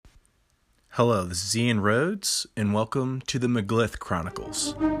Hello, this is Ian Rhodes, and welcome to the McGlith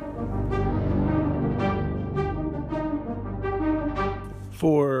Chronicles.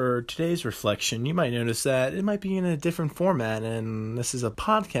 For today's reflection, you might notice that it might be in a different format, and this is a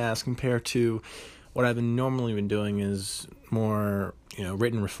podcast compared to what I've normally been doing is more,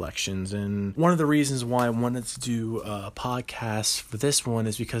 written reflections. And one of the reasons why I wanted to do a podcast for this one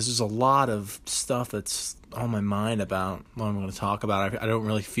is because there's a lot of stuff that's on my mind about what I'm going to talk about. I don't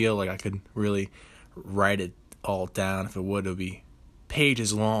really feel like I could really write it all down. If it would be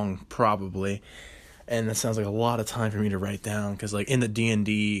pages long, probably. And that sounds like a lot of time for me to write down, because like in the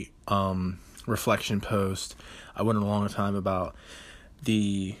D&D reflection post, I went a long time about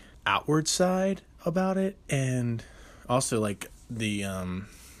the outward side about it, and also like the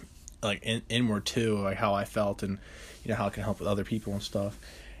inward too, like how I felt, and how it can help with other people and stuff.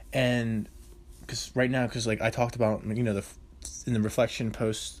 And because I talked about in the reflection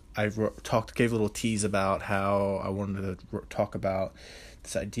post, gave a little tease about how I wanted to talk about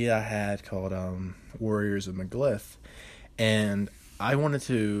this idea I had called Warriors of McGlith, and I wanted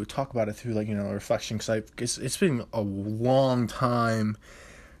to talk about it through a reflection, because it's been a long time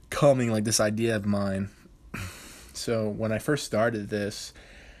coming, like this idea of mine. So when I first started this,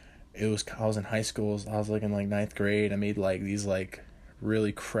 I was in high school. I was in ninth grade. I made these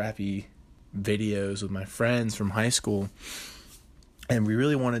really crappy videos with my friends from high school, and we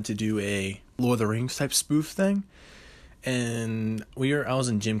really wanted to do a Lord of the Rings type spoof thing. And I was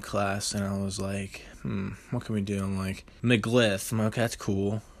in gym class, and I was like, what can we do? I'm like, McGlith. I'm like, okay, that's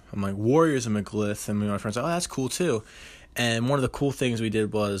cool. I'm like, Warriors of McGlith. And my friends are like, oh, that's cool too. And one of the cool things we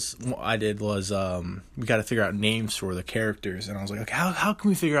was we got to figure out names for the characters. And I was like, okay, how can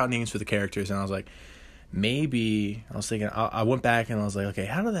we figure out names for the characters? And I was like, I went back and I was like, okay,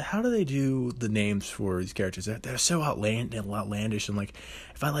 how do they do the names for these characters? They're so outlandish, and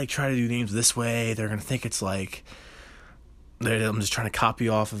if I try to do names this way, they're gonna think it's I'm just trying to copy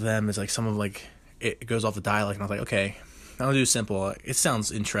off of them. It's some of it goes off the dialect, and I was like, okay, I'll do simple. It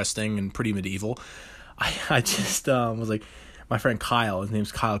sounds interesting and pretty medieval. I just was like, my friend Kyle, his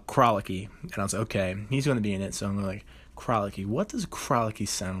name's Kyle Krolicky, and I was like, okay, he's going to be in it, so I'm like, Krolicky, what does Krolicky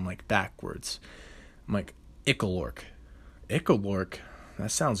sound like backwards? I'm like, Ickleorc, that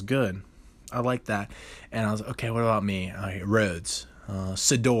sounds good. I like that. And I was like, okay, what about me? Rhodes.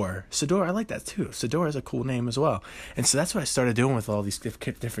 Sidor, I like that too. Sidor is a cool name as well. And so that's what I started doing with all these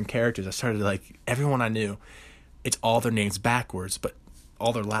different characters. I started everyone I knew, it's all their names backwards, but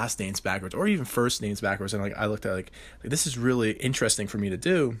all their last names backwards, or even first names backwards. And I looked at this is really interesting for me to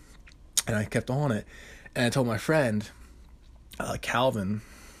do, and I kept on it. And I told my friend Calvin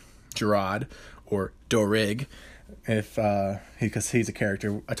Gerard, or Dorig, because he's a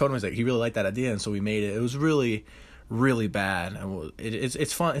character. I told him he really liked that idea, and so we made it. It was really, really bad.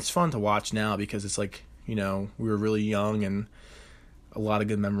 It's fun. It's fun to watch now, because it's we were really young and a lot of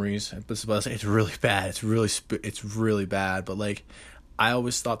good memories. But it's really bad. It's really bad. But I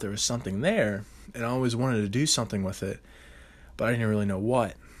always thought there was something there, and I always wanted to do something with it, but I didn't really know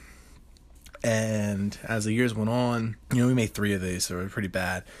what. And as the years went on, we made 3 of these, so they were pretty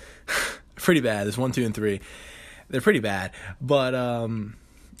bad. Pretty bad. There's 1, 2, and 3. They're pretty bad. But I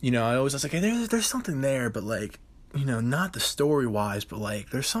always was like, hey, there's something there, but not the story wise, but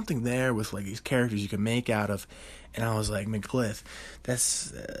there's something there with these characters you can make out of. And I was like, McGlith,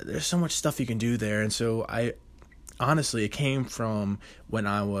 there's so much stuff you can do there. And so honestly, it came from when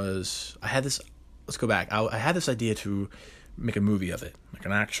I had this idea to make a movie of it,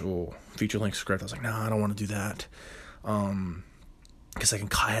 an actual feature-length script. I was like, no, I don't want to do that. Because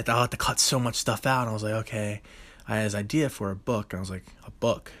I'll have to cut so much stuff out. And I was like, okay, I had this idea for a book. And I was like, a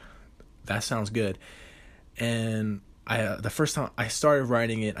book? That sounds good. And the first time I started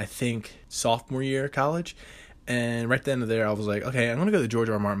writing it, I think sophomore year of college. And right then and there, I was like, okay, I'm going to go the George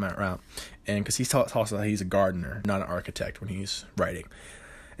R. R. Martin route. And because he talks about he's a gardener, not an architect when he's writing.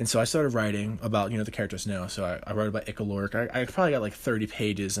 And so I started writing about, the characters now. So I wrote about Ickleorc. I probably got 30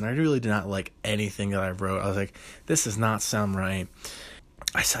 pages, and I really did not like anything that I wrote. I was like, this does not sound right.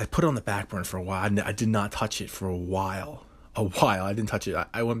 I put it on the back burner for a while. I did not touch it for a while. I didn't touch it.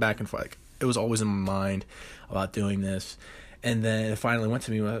 I went back and forth. It was always in my mind about doing this. And then it finally went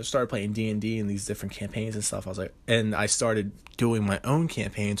to me when I started playing D&D and these different campaigns and stuff. And I started doing my own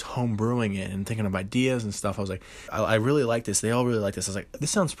campaigns, home brewing it, and thinking of ideas and stuff. I was like, I really like this. They all really like this. I was like,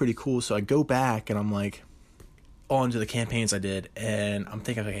 this sounds pretty cool. So I go back and I'm on to the campaigns I did, and I'm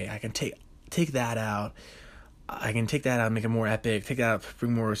thinking, okay, I can take that out. I can take that out, make it more epic. Take that out,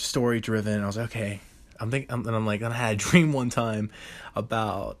 bring more story driven. I was like, okay. And I had a dream one time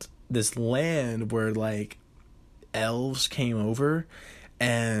about this land where elves came over,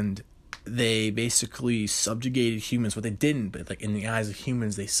 and they basically subjugated humans. What they didn't, but like in the eyes of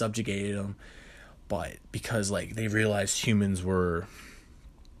humans, they subjugated them. But because like they realized humans were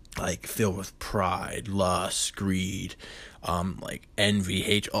like filled with pride, lust, greed, like envy,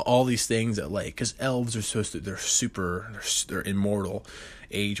 hate, all these things that like, because elves are supposed to, they're immortal,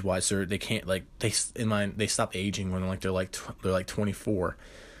 age wise. They can't like they stop aging when they're like 24.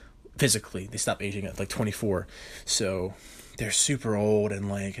 Physically, they stop aging at like 24. So they're super old, and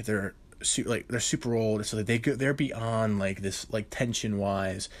like they're super old, so they're beyond like this, like tension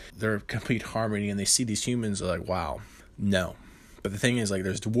wise, they're complete harmony, and they see these humans, are like, wow, no. But the thing is, like,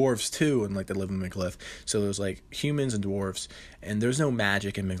 there's dwarves too, and like they live in Mighlith. So there's like humans and dwarves, and there's no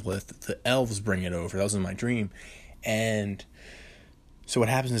magic in Mighlith. The elves bring it over. That was in my dream, and so what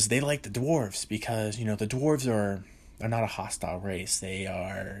happens is they like the dwarves because the dwarves are not a hostile race. They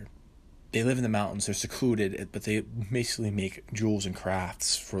live in the mountains. They're secluded, but they basically make jewels and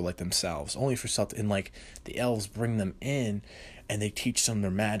crafts for like themselves, only for stuff. And like the elves bring them in, and they teach them their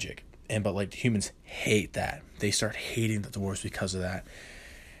magic. But like the humans hate that. They start hating the dwarves because of that.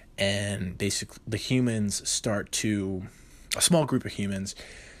 And basically, the humans a small group of humans,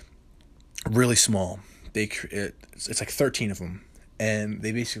 really small. It's like 13 of them, and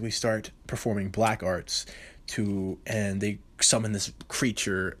they basically start performing black arts and they summon this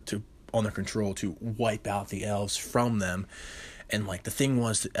creature on their control to wipe out the elves from them. And like the thing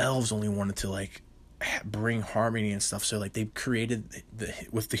was, the elves only wanted to like bring harmony and stuff, so like they created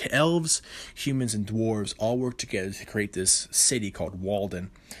with the elves, humans, and dwarves all worked together to create this city called Walden.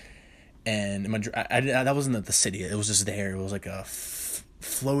 And that wasn't the city, it was just there. It was like a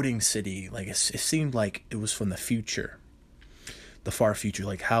floating city. Like it seemed like it was from the future, the far future,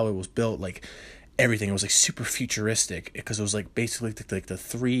 like how it was built, like everything. It was like super futuristic because it was like basically like the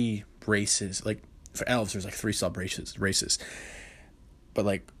three races. Like for elves, there's like three sub races, but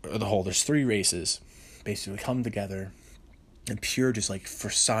like there's three races basically come together and pure just like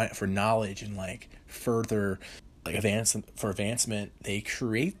for knowledge and like further like advancement. They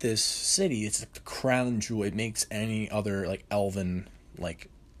create this city. It's like the crown jewel. It makes any other like elven like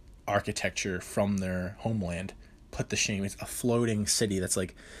architecture from their homeland put to shame. It's a floating city that's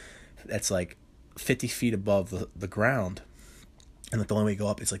like 50 feet above the ground, and like the only way to go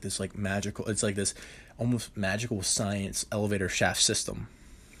up, it's like this like magical, it's like this almost magical science elevator shaft system.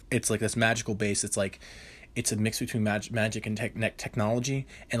 It's like this magical base. It's a mix between magic and technology,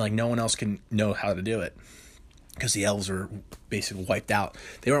 and like no one else can know how to do it because the elves are basically wiped out.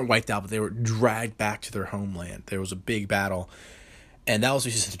 They weren't wiped out, but they were dragged back to their homeland. There was a big battle, and that was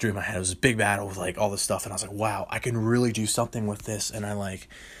just the dream I had. It was a big battle with like all this stuff, and I was like, wow, I can really do something with this. And I like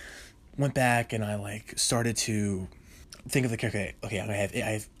went back and I like started to think of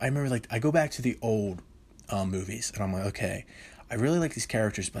I remember like I go back to the old movies, and I'm like, okay, I really like these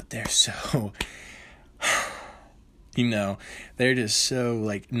characters, but they're so they're just so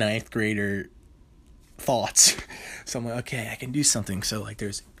like ninth grader thoughts. So I'm like, okay, I can do something. So like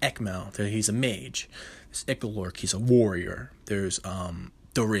there's Ekmel, he's a mage. There's Ikalork, he's a warrior. There's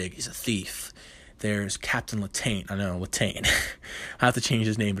Dorig, he's a thief. There's Captain Latane. I have to change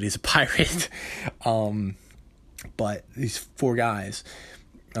his name, but he's a pirate. But these four guys,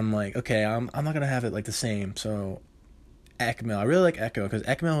 I'm like, okay, I'm not gonna have it like the same. So Ekmel, I really like Echo because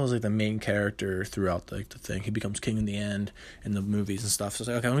Ekmel is like the main character throughout like the thing. He becomes king in the end in the movies and stuff. So I was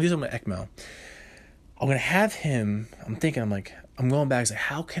like, okay, I'm gonna do something with Ekmel. I'm gonna have him. I'm going back. It's like,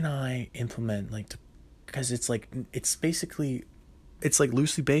 how can I implement because it's basically. It's like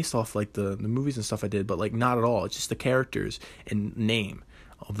loosely based off like the movies and stuff I did, but like not at all. It's just the characters and name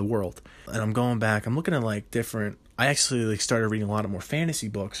of the world. And I'm going back. I'm looking at like different. I actually like started reading a lot of more fantasy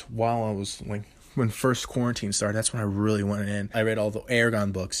books while I was like when first quarantine started. That's when I really went in. I read all the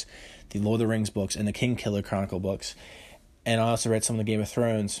Aragon books, the Lord of the Rings books, and the Kingkiller Chronicle books. And I also read some of the Game of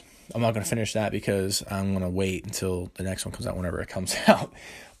Thrones. I'm not going to finish that because I'm going to wait until the next one comes out whenever it comes out.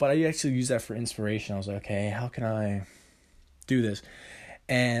 But I actually used that for inspiration. I was like, okay, how can I do this?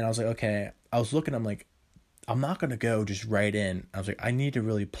 And I was like, okay, I was looking, I'm like, I'm not going to go just right in. I was like, I need to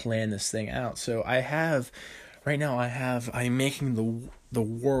really plan this thing out. So I'm making the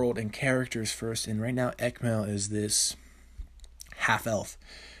world and characters first. And right now Ekmel is this half elf,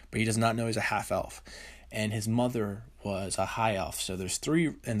 but he does not know he's a half elf. And his mother was a high elf. So there's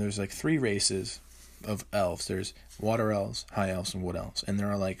three races of elves. There's water elves, high elves, and wood elves, and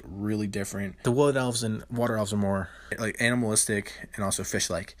they're like really different. The wood elves and water elves are more like animalistic and also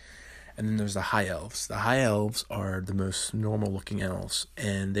fish-like, and then there's the high elves. The high elves are the most normal-looking elves,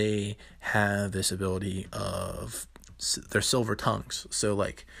 and they have this ability of their silver tongues. So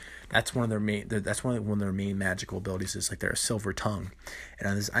like That's one of their main. That's one of their main magical abilities is like their silver tongue, and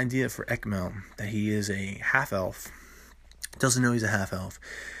on this idea for Ekmel that he is a half elf, doesn't know he's a half elf,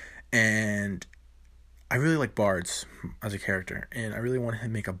 and I really like bards as a character, and I really want him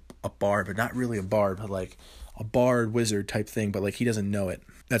to make a bard, but not really a bard, but like a bard wizard type thing, but like he doesn't know it.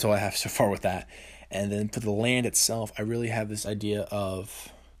 That's all I have so far with that. And then for the land itself, I really have this idea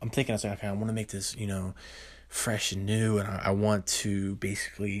of, I'm thinking, I was like, okay, I want to make this, fresh and new, and I want to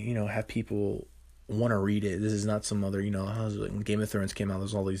basically, have people want to read it. This is not some other, when Game of Thrones came out,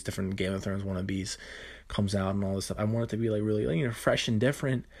 there's all these different Game of Thrones wannabes comes out and all this stuff. I want it to be like really, fresh and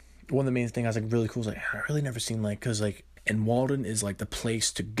different. One of the main things I was like really cool is like, I really never seen like, cause like, and Walden is like the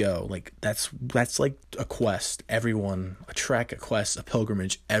place to go. Like that's like a quest. Everyone, a trek, a quest, a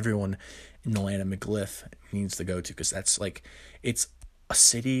pilgrimage, everyone in the land of Maglyph needs to go to, because that's like, it's a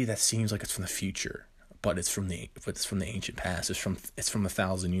city that seems like it's from the future, but it's from the ancient past. It's from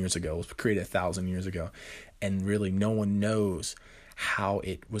 1,000 years ago. It was created 1,000 years ago, and really no one knows how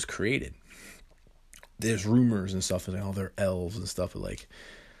it was created. There's rumors and stuff, and like, they're elves and stuff, but like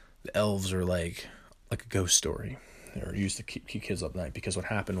the elves are like a ghost story. They're used to keep kids up at night, because what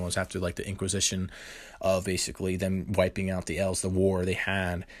happened was after like the Inquisition of basically them wiping out the elves, the war they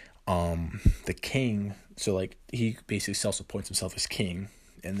had, the king, so like he basically self-appoints himself as king,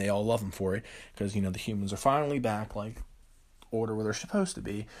 and they all love him for it, because the humans are finally back, like order where they're supposed to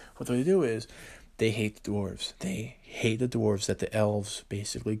be. What they do is they hate the dwarves. They hate the dwarves that the elves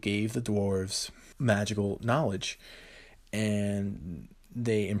basically gave the dwarves magical knowledge, and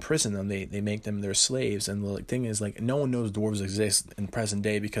they imprison them. They make them their slaves. And the thing is, like, no one knows dwarves exist in present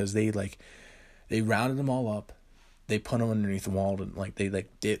day, because they rounded them all up. They put them underneath the wall, and like they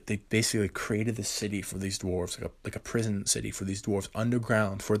basically created this city for these dwarves, like a prison city for these dwarves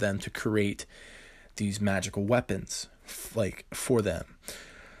underground, for them to create these magical weapons, like for them,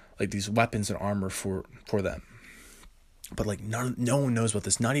 like these weapons and armor for them. But like no one knows about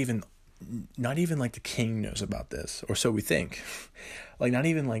this. Not even like the king knows about this, or so we think. Like not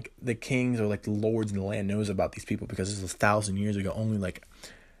even like the kings or like the lords in the land knows about these people, because this was 1,000 years ago. Only like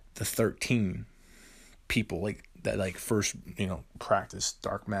the 13 people like that like first practiced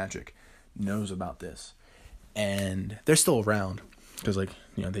dark magic knows about this, and they're still around, because like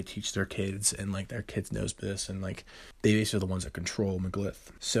they teach their kids, and like their kids knows this, and like they basically are the ones that control Maglyph.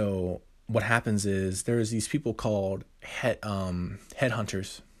 So what happens is there's these people called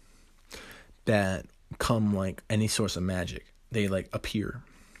headhunters that come like any source of magic. They like appear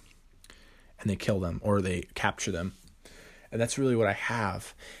and they kill them, or they capture them, and that's really what I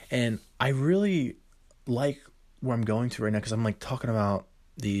have. And I really like where I'm going to right now, because I'm like talking about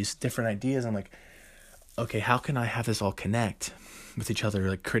these different ideas. I'm like, okay, how can I have this all connect with each other,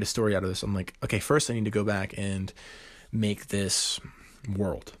 like create a story out of this? I'm like, okay, first I need to go back and make this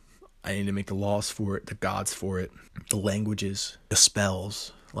world. I need to make the laws for it, the gods for it, the languages, the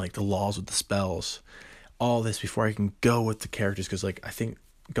spells, like the laws with the spells, all this before I can go with the characters. Because like I think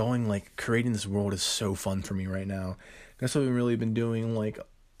creating this world is so fun for me right now. That's what I've really been doing, like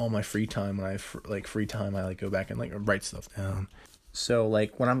all my free time. When I like free time, I like go back and like write stuff down. So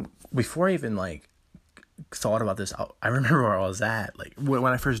like before I even like thought about this, I remember where I was at, like when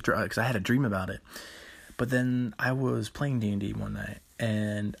I first drew, because I had a dream about it. But then I was playing D&D one night,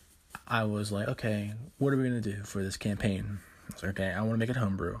 and I was like, okay, what are we gonna do for this campaign? I was like, okay, I want to make it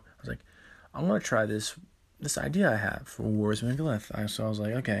homebrew. I was like, I want to try this idea I have for Wars of Maglyph. So I was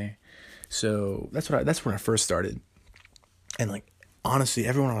like, okay, so that's when I first started, and like honestly,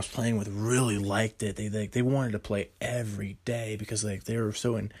 everyone I was playing with really liked it. They wanted to play every day, because like they were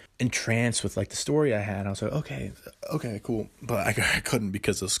so entranced with like the story I had. I was like, okay, cool, but I couldn't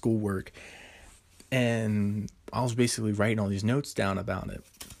because of schoolwork, and I was basically writing all these notes down about it.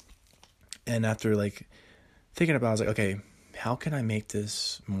 And after like thinking about it, I was like, okay, how can I make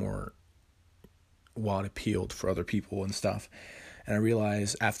this more what appealed for other people and stuff? And I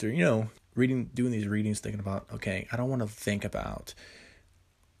realized after doing these readings, thinking about, okay, I don't want to think about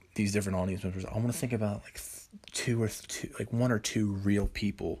these different audience members. I want to think about like one or two real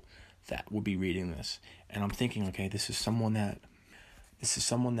people that would be reading this. And I'm thinking, okay, this is someone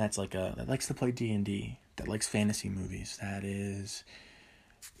that's like that likes to play D&D, that likes fantasy movies, that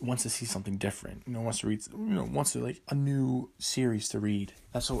wants to see something different, wants to read, wants to like a new series to read.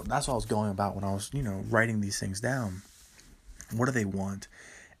 That's what I was going about when I was, writing these things down. What do they want?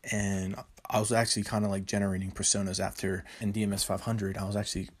 And I was actually kind of like generating personas after in DMS 500. I was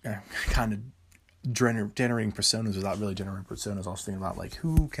actually kind of generating personas without really generating personas. I was thinking about like,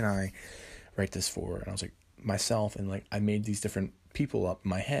 who can I write this for? And I was like, myself, and like I made these different people up in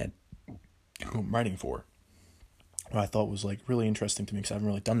my head who I'm writing for. what I thought was like really interesting to me, because I haven't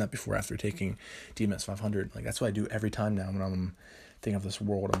really done that before after taking DMS 500. Like, that's what I do every time now when I'm thinking of this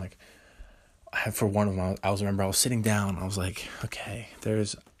world. I'm like, for one of them, I was sitting down, I was like, okay,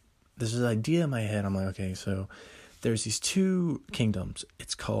 there's this idea in my head. I'm like, okay, so there's these two kingdoms.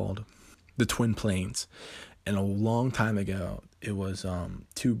 It's called the Twin Plains. And a long time ago, it was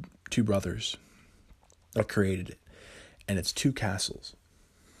two brothers that created it. And it's two castles.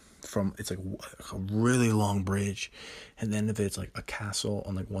 It's like a really long bridge, and the end of it's like a castle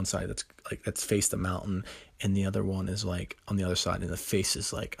on like one side that's faced the mountain, and the other one is like on the other side, and the face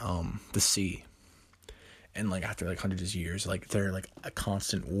is like the sea. And like after like hundreds of years, like they're like a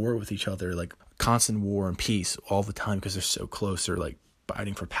constant war with each other, like constant war and peace all the time, because they're so close. They're like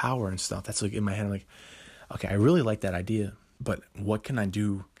fighting for power and stuff. That's like in my head. I'm like, okay, I really like that idea, but what can I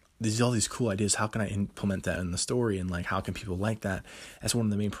do? There's all these cool ideas. How can I implement that in the story? And like, how can people like that? That's one of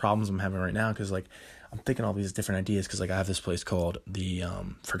the main problems I'm having right now. Cause like, I'm thinking all these different ideas. Cause like, I have this place called the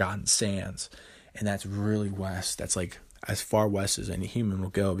Forgotten Sands, and that's really west. That's like as far west as any human will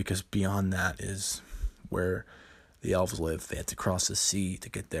go, because beyond that is where the elves live. They had to cross the sea to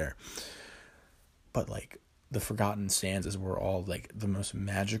get there. But like, the Forgotten Sands is where all like the most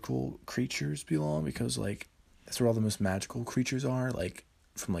magical creatures belong, because like, that's where all the most magical creatures are. Like,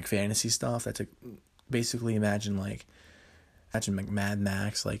 from like fantasy stuff. That's like basically imagine Mad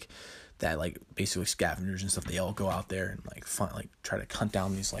Max, like that, like basically scavengers and stuff. They all go out there and like try to hunt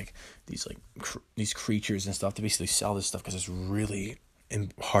down these creatures and stuff to basically sell this stuff, because it's really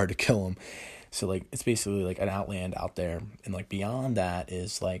hard to kill them. So like, it's basically like an outland out there, and like beyond that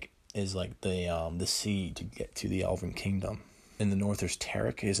is the sea to get to the Elven Kingdom. In the north, there's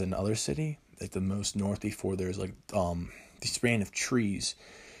Tarek, is another city, like the most north before there's like this span of trees.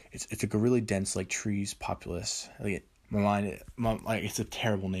 It's like a really dense like trees populace. Like it's a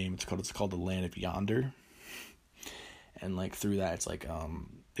terrible name. It's called the Land of Yonder. And like through that, it's like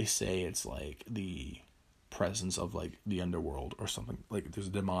they say it's like the presence of like the underworld or something. Like there's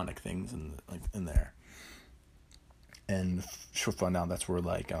demonic things in there. And she'll find out that's where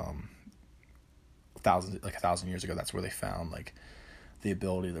like 1,000 years ago, that's where they found like the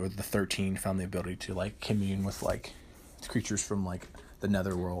ability, or the 13 found the ability to like commune with like creatures from like the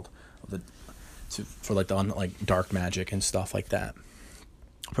netherworld, for like the like dark magic and stuff like that.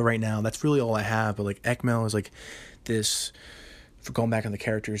 But right now, that's really all I have. But like, Ekmel is like this. For going back on the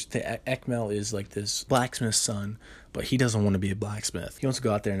characters, Ekmel is like this blacksmith's son, but he doesn't want to be a blacksmith. He wants to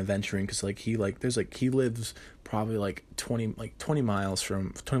go out there and adventuring, because he lives probably like 20 miles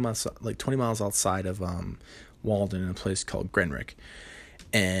outside of Walden, in a place called Grenrick.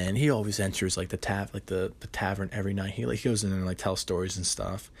 And he always enters like the tavern every night. He goes in and like tells stories and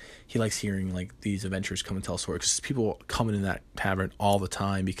stuff. He likes hearing like these adventurers come and tell stories, because people come in that tavern all the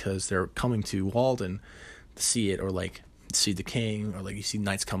time, because they're coming to Walden to see it, or like see the king, or like you see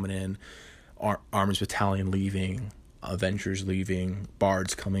knights coming in, Armor's Battalion leaving, adventurers leaving,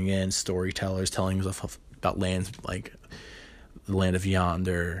 bards coming in, storytellers telling us about lands like the Land of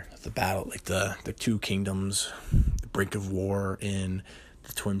Yonder, the battle, like the two kingdoms, the brink of war in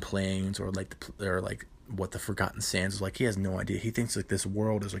the Twin Plains, or like what the Forgotten Sands is like. He has no idea. He thinks like this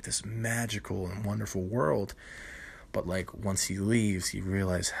world is like this magical and wonderful world, but like once he leaves, he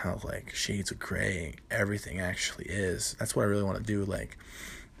realizes how like shades of gray everything actually is. That's what I really want to do. Like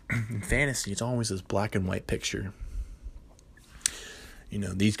in fantasy, it's always this black and white picture. You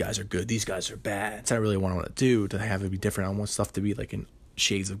know, these guys are good, these guys are bad. That's what I really want to do, to have it be different. I want stuff to be like in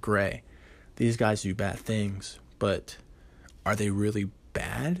shades of gray. These guys do bad things, but are they really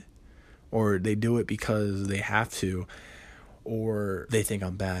bad? Or they do it because they have to, or they think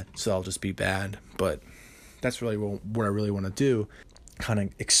I'm bad, so I'll just be bad. But that's really what I really want to do, kind of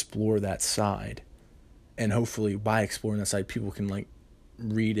explore that side. And hopefully by exploring that side, people can like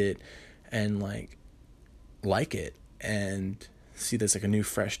read it and like it, and see there's like a new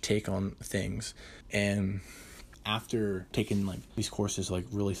fresh take on things. And after taking like these courses, like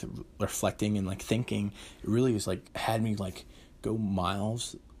really reflecting and like thinking, it really was like had me like go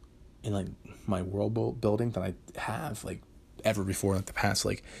miles in like my world building that I have like ever before, like the past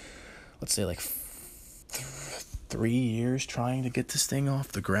like, let's say like 3 years trying to get this thing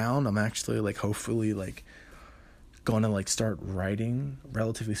off the ground. I'm actually like hopefully like gonna like start writing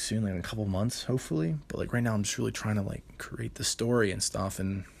relatively soon, like in a couple months hopefully. But like right now I'm just really trying to like create the story and stuff,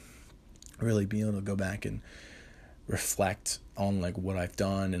 and really be able to go back and reflect on like what I've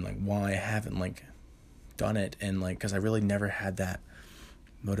done and like why I haven't like done it. And like, because I really never had that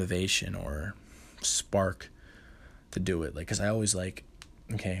motivation or spark to do it. Like, because I always like,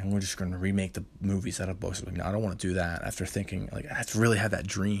 okay, we're just going to remake the movies out of books. Like, no, I don't want to do that. After thinking like, I have to really have that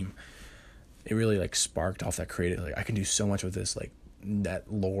dream. it really like sparked off that creative, like I can do so much with this, like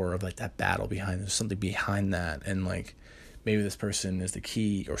that lore of like that battle behind, there's something behind that, and like maybe this person is the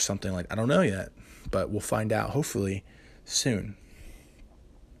key or something, like I don't know yet, but we'll find out hopefully soon.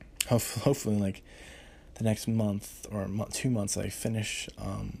 Hopefully like the next month or 2 months I finish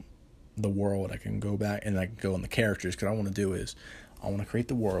the world, I can go back and I can go on the characters, because I want to do is I want to create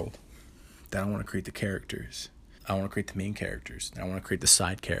the world, then I want to create the characters, I want to create the main characters, and I want to create the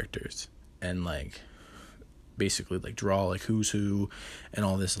side characters, and like basically like draw like who's who and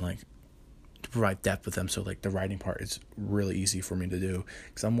all this, and like to provide depth with them, so like the writing part is really easy for me to do,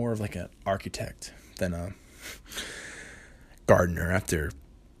 because I'm more of like an architect than a gardener. After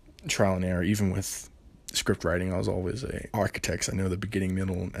trial and error, even with script writing, I was always a architect. I know the beginning,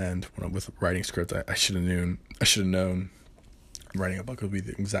 middle, and end. When I'm with writing script, I should have known writing a book would be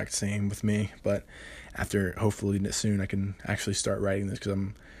the exact same with me. But after, hopefully soon, I can actually start writing this, because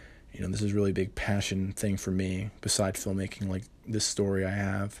I'm, this is a really big passion thing for me besides filmmaking. Like this story I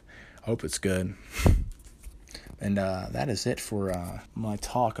have, I hope it's good. And that is it for my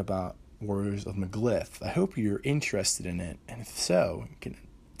talk about Warriors of Maglyph. I hope you're interested in it, and if so, you can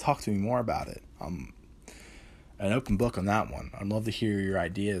talk to me more about it. I'm an open book on that one. I'd love to hear your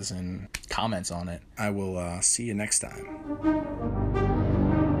ideas and comments on it. I will see you next time.